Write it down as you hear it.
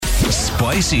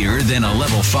spicier than a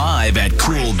level 5 at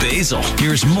Cool Basil.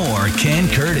 Here's more Ken,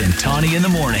 Kurt, and Tawny in the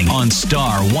morning on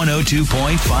Star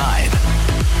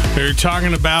 102.5. They're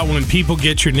talking about when people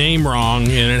get your name wrong,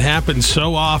 and it happens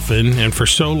so often and for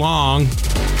so long,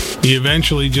 you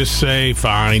eventually just say,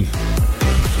 fine,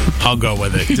 I'll go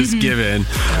with it. Just give in.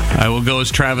 I will go as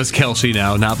Travis Kel-see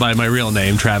now, not by my real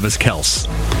name, Travis Kels.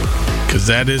 Because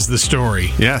that is the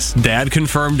story. Yes, Dad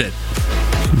confirmed it.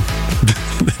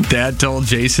 Dad told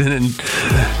Jason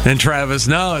and Travis,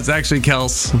 no, it's actually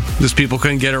Kels. Just people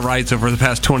couldn't get it right, so for the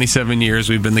past 27 years,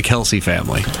 we've been the Kelsey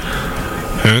family.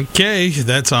 Okay,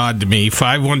 that's odd to me.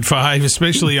 515,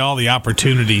 especially all the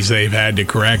opportunities they've had to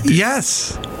correct it.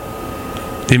 Yes.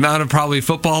 The amount of probably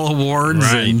football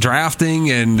awards and drafting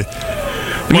and...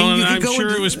 I'm sure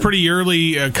it was pretty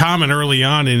common early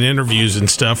on in interviews and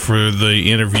stuff for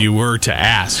the interviewer to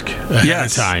ask ahead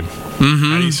of time.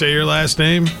 Mm-hmm. How do you say your last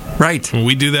name? Right.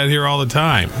 We do that here all the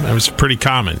time. That was pretty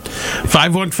common.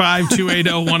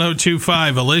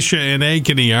 515-280-1025. Alicia and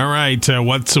Ankeny. All right.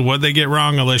 What'd they get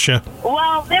wrong, Alicia?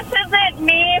 Well, this isn't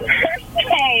me per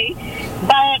se,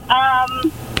 but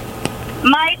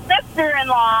my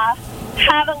sister-in-law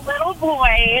had a little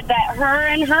boy that her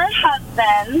and her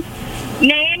husband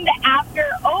named after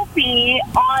Opie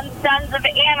on Sons of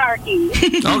Anarchy.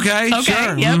 Okay,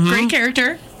 sure. Yep, great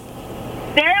character.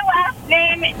 Their last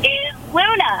name is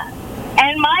Luna,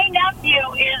 and my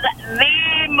nephew is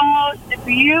the most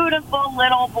beautiful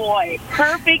little boy.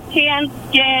 Perfect tan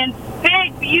skin,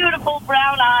 big, beautiful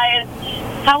brown eyes.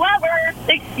 However,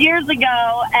 6 years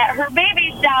ago, at her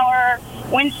baby shower,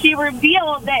 when she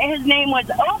revealed that his name was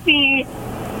Opie,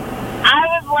 I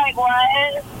was like,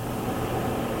 what?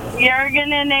 You're going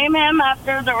to name him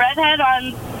after the redhead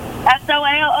on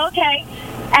SOA? Okay.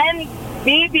 And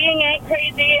me being ain't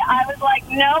crazy, I was like,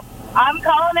 nope, I'm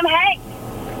calling him Hank.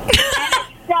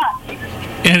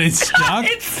 And it stuck. And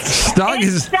it Stuck? stuck?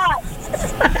 It stuck.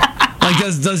 Like,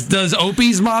 does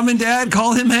Opie's mom and dad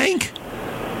call him Hank?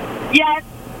 Yes.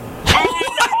 And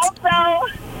also,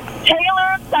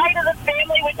 Taylor's side of the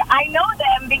family, which I know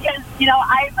them because,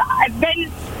 I've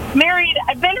been married.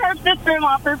 I've been her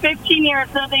sister-in-law for 15 years,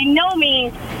 so they know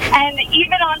me. And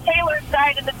even on Taylor's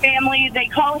side of the family, they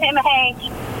call him Hank.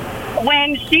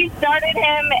 When she started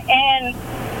him in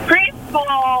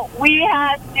preschool, we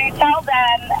had to tell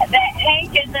them that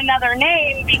Hank is another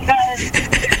name because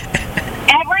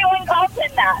everyone calls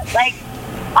him that. Like,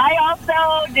 I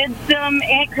also did some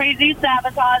Aunt Crazy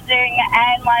sabotaging,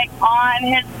 and, on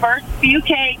his first few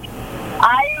cakes,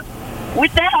 I,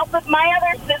 with the help of my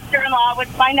other sister-in-law, would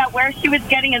find out where she was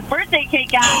getting his birthday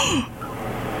cake at.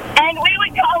 And we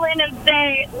would call in and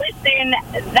say, listen,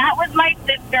 that was my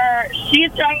sister.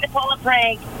 She's trying to pull a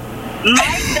prank.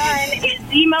 My son is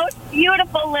the most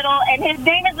beautiful little, and his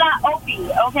name is not Opie,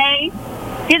 okay?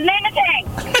 His name is Hank.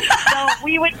 So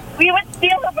we would steal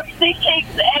the birthday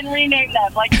cakes and rename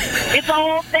them. Like, it's a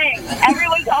whole thing.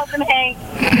 Everyone calls him Hank.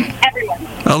 Everyone.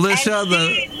 Alicia,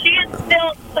 she is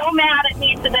still so mad at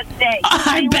me to this day.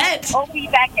 I bet. Opie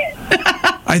Beckett.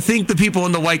 I think the people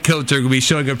in the white coats are going to be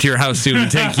showing up to your house soon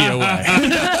and take you away.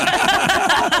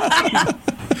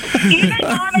 Even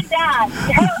mom and dad,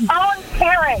 her own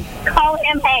parents, call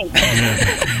him Hank.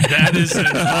 That is an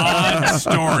odd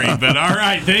story. But all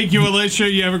right. Thank you, Alicia.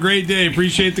 You have a great day.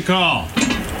 Appreciate the call.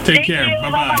 Take care.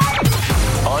 Bye-bye.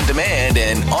 On demand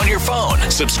and on your phone.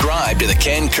 Subscribe to the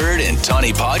Ken, Kurt, and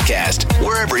Tawny podcast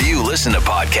wherever you listen to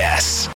podcasts.